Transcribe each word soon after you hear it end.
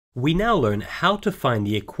We now learn how to find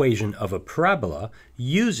the equation of a parabola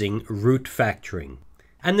using root factoring.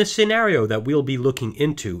 And the scenario that we'll be looking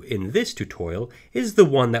into in this tutorial is the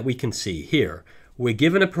one that we can see here. We're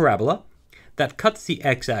given a parabola that cuts the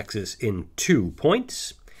x-axis in 2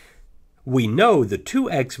 points. We know the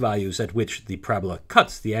two x values at which the parabola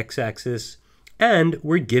cuts the x-axis, and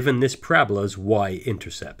we're given this parabola's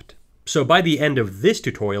y-intercept. So by the end of this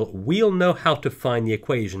tutorial, we'll know how to find the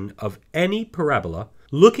equation of any parabola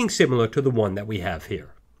looking similar to the one that we have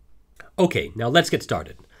here. Okay, now let's get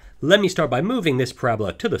started. Let me start by moving this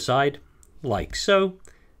parabola to the side, like so,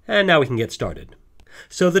 and now we can get started.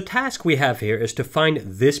 So the task we have here is to find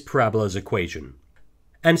this parabola's equation.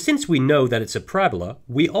 And since we know that it's a parabola,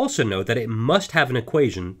 we also know that it must have an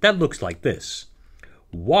equation that looks like this.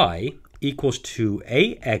 Y equals to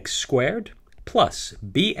ax squared plus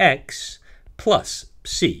bx plus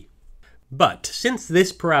c. But since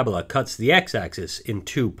this parabola cuts the x-axis in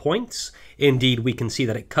 2 points, indeed we can see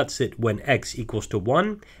that it cuts it when x equals to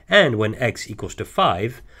 1 and when x equals to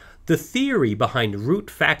 5, the theory behind root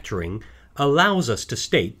factoring allows us to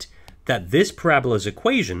state that this parabola's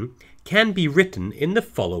equation can be written in the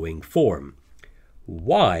following form.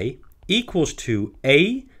 Y equals to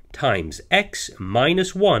a times x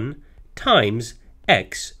minus 1 times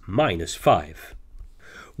x minus 5.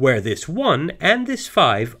 Where this 1 and this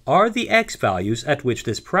 5 are the x values at which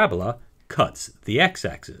this parabola cuts the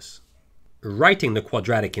x-axis. Writing the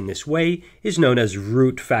quadratic in this way is known as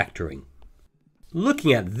root factoring.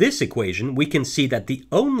 Looking at this equation, we can see that the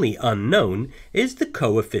only unknown is the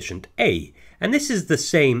coefficient a, and this is the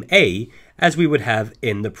same a as we would have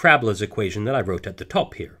in the parabola's equation that I wrote at the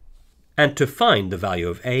top here. And to find the value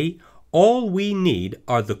of a, all we need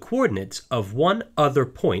are the coordinates of one other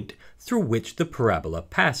point through which the parabola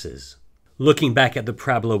passes. Looking back at the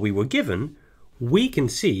parabola we were given, we can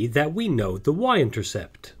see that we know the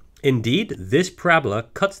y-intercept. Indeed, this parabola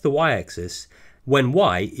cuts the y-axis when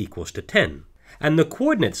y equals to 10. And the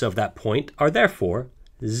coordinates of that point are therefore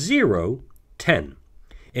 0, 10.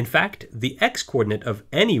 In fact, the x-coordinate of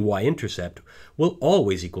any y-intercept will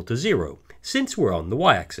always equal to 0, since we're on the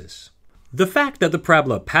y-axis. The fact that the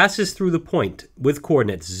parabola passes through the point with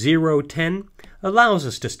coordinates 0, 10 allows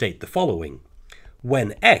us to state the following.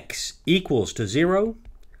 When x equals to 0,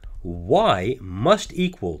 y must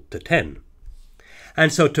equal to 10.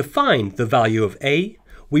 And so to find the value of a,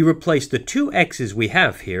 we replace the two x's we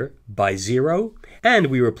have here by 0, and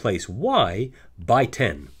we replace y by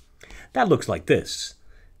 10. That looks like this.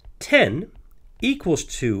 10 equals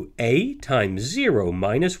to a times 0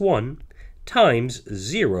 minus 1 times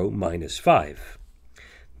 0 minus 5.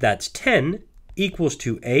 That's 10 equals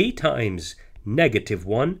to a times negative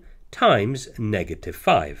 1 times negative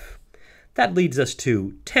 5. That leads us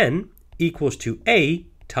to 10 equals to a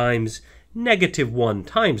times negative 1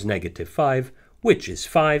 times negative 5, which is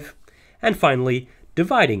 5. And finally,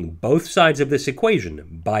 dividing both sides of this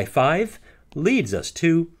equation by 5 leads us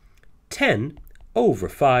to 10 over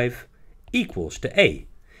 5 equals to a.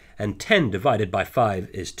 And 10 divided by 5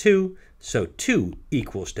 is 2, so 2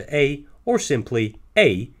 equals to a, or simply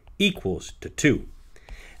a equals to 2.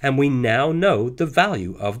 And we now know the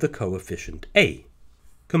value of the coefficient a.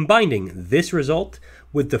 Combining this result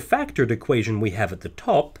with the factored equation we have at the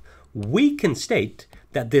top, we can state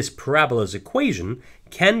that this parabola's equation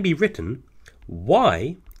can be written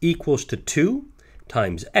y equals to 2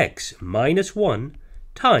 times x minus 1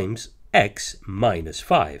 times x minus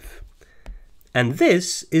 5. And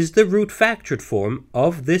this is the root factored form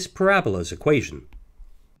of this parabola's equation.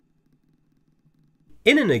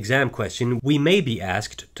 In an exam question, we may be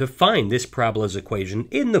asked to find this parabola's equation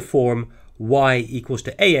in the form y equals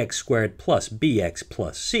to ax squared plus bx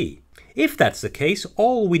plus c. If that's the case,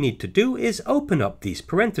 all we need to do is open up these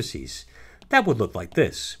parentheses. That would look like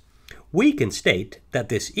this. We can state that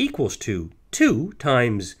this equals to 2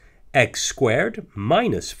 times x squared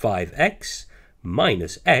minus 5x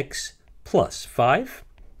minus x plus 5.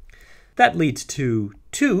 That leads to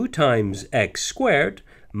 2 times x squared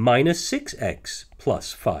minus 6x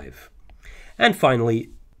plus 5. And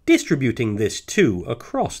finally, distributing this 2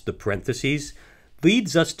 across the parentheses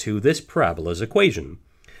leads us to this parabola's equation.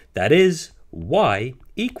 That is, y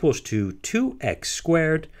equals to 2x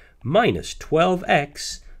squared minus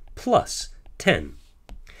 12x plus 10.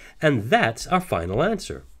 And that's our final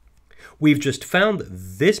answer. We've just found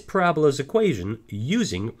this parabola's equation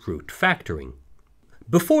using root factoring.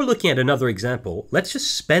 Before looking at another example, let's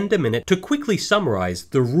just spend a minute to quickly summarize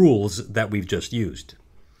the rules that we've just used.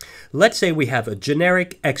 Let's say we have a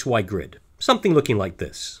generic XY grid, something looking like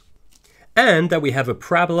this, and that we have a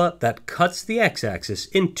parabola that cuts the x-axis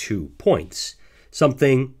in 2 points,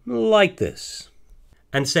 something like this.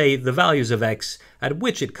 and say the values of x at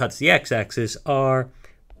which it cuts the x-axis are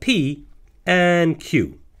p and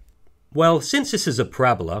q. Well, since this is a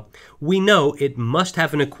parabola, we know it must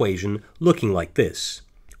have an equation looking like this.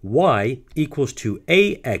 Y equals to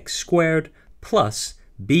ax squared plus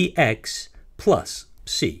bx plus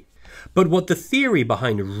c. But what the theory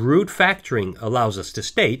behind root factoring allows us to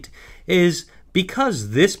state is because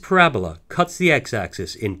this parabola cuts the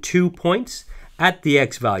x-axis in 2 points at the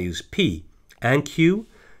x values p and q,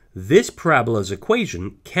 this parabola's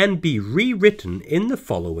equation can be rewritten in the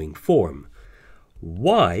following form.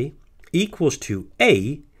 Y equals to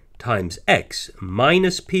a times x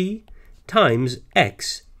minus p times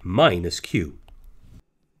x minus q.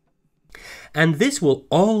 And this will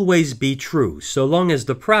always be true so long as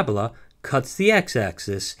the parabola cuts the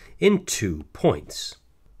x-axis in 2 points.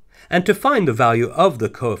 And to find the value of the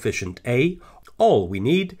coefficient a, all we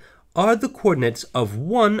need are the coordinates of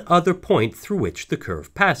one other point through which the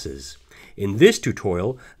curve passes. In this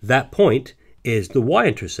tutorial, that point is the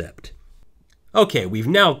y-intercept. Okay, we've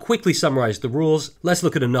now quickly summarized the rules. Let's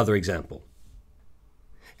look at another example.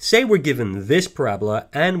 Say we're given this parabola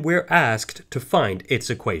and we're asked to find its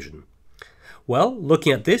equation. Well,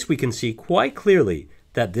 looking at this, we can see quite clearly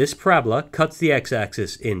that this parabola cuts the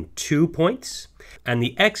x-axis in 2 points, and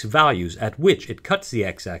the x values at which it cuts the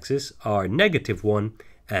x-axis are -1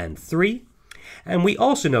 and 3. And we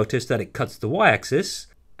also notice that it cuts the y-axis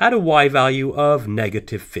at a y value of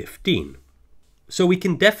 -15. So we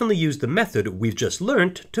can definitely use the method we've just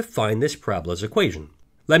learned to find this parabola's equation.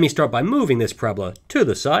 Let me start by moving this parabola to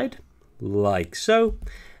the side, like so,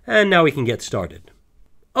 and now we can get started.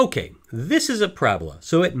 Okay, this is a parabola,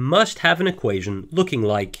 so it must have an equation looking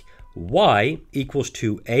like y equals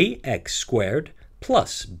to ax squared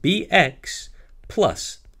plus bx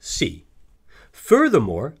plus c.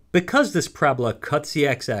 Furthermore, because this parabola cuts the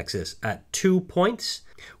x-axis at 2 points,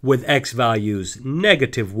 with x values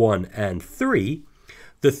 -1 and 3,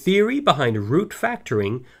 the theory behind root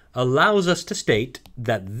factoring allows us to state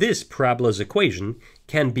that this parabola's equation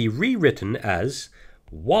can be rewritten as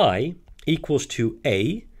y equals to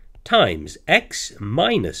a times x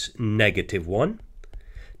minus -1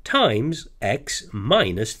 times x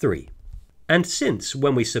minus 3. And since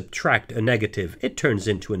when we subtract a negative it turns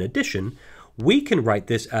into an addition, we can write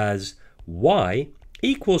this as y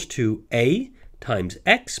equals to a times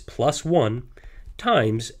x plus 1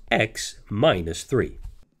 times x minus 3.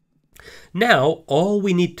 Now, all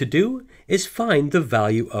we need to do is find the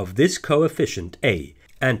value of this coefficient a,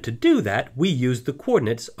 and to do that, we use the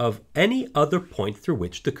coordinates of any other point through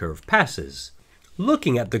which the curve passes.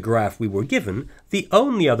 Looking at the graph we were given, the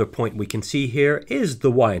only other point we can see here is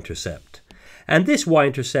the y-intercept, and this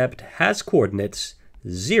y-intercept has coordinates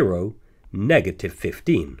 0,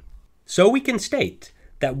 -15. So we can state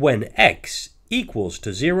that when x equals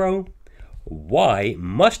to 0, y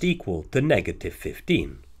must equal to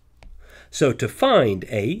 -15. So to find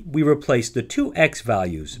a, we replace the two x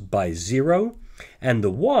values by 0 and the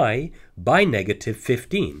y by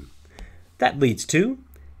 -15. That leads to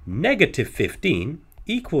 -15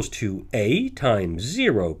 equals to a times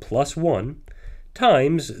 0 plus 1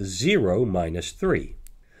 times 0 minus 3.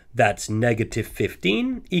 That's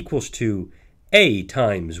 -15 equals to a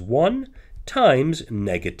times 1 times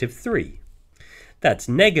 -3. That's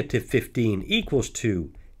 -15 equals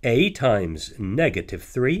to a times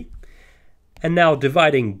 -3. And now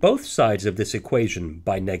dividing both sides of this equation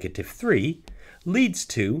by -3 leads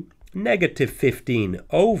to -15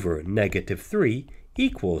 over -3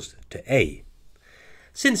 equals to a.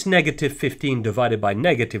 Since -15 divided by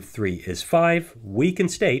 -3 is 5, we can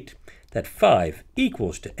state that 5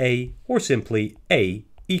 equals to a, or simply a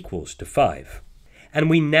equals to 5. And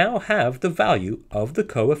we now have the value of the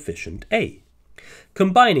coefficient a.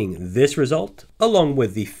 Combining this result, along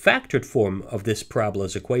with the factored form of this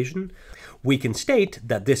parabola's equation, we can state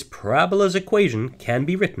that this parabola's equation can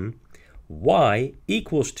be written y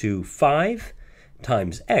equals to 5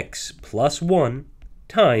 times x plus 1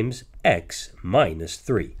 times x minus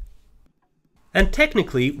 3. And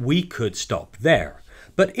technically, we could stop there.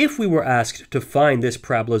 But if we were asked to find this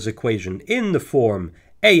parabola's equation in the form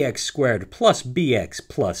ax squared plus bx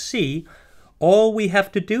plus c, all we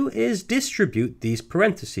have to do is distribute these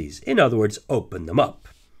parentheses, in other words, open them up.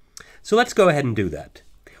 So let's go ahead and do that.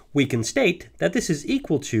 We can state that this is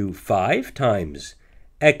equal to 5 times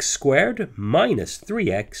x squared minus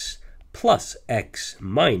 3x plus x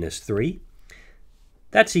minus 3.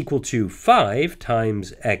 That's equal to 5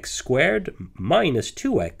 times x squared minus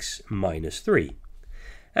 2x minus 3.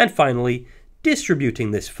 And finally,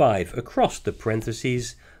 distributing this 5 across the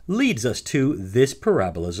parentheses leads us to this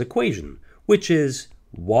parabola's equation, which is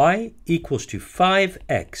y equals to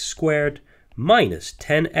 5x squared minus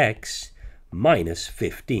 10x minus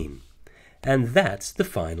 15. And that's the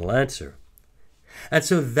final answer. And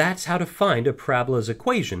so that's how to find a parabola's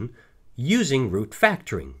equation using root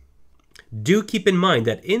factoring. Do keep in mind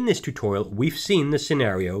that in this tutorial we've seen the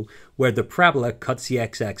scenario where the parabola cuts the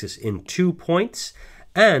x-axis in 2 points,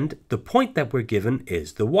 and the point that we're given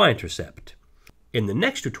is the y-intercept. In the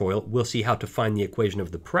next tutorial, we'll see how to find the equation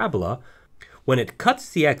of the parabola when it cuts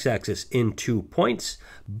the x-axis in 2 points,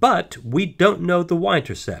 but we don't know the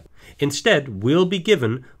y-intercept. Instead, we'll be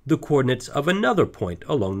given the coordinates of another point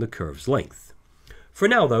along the curve's length. For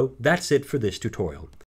now, though, that's it for this tutorial.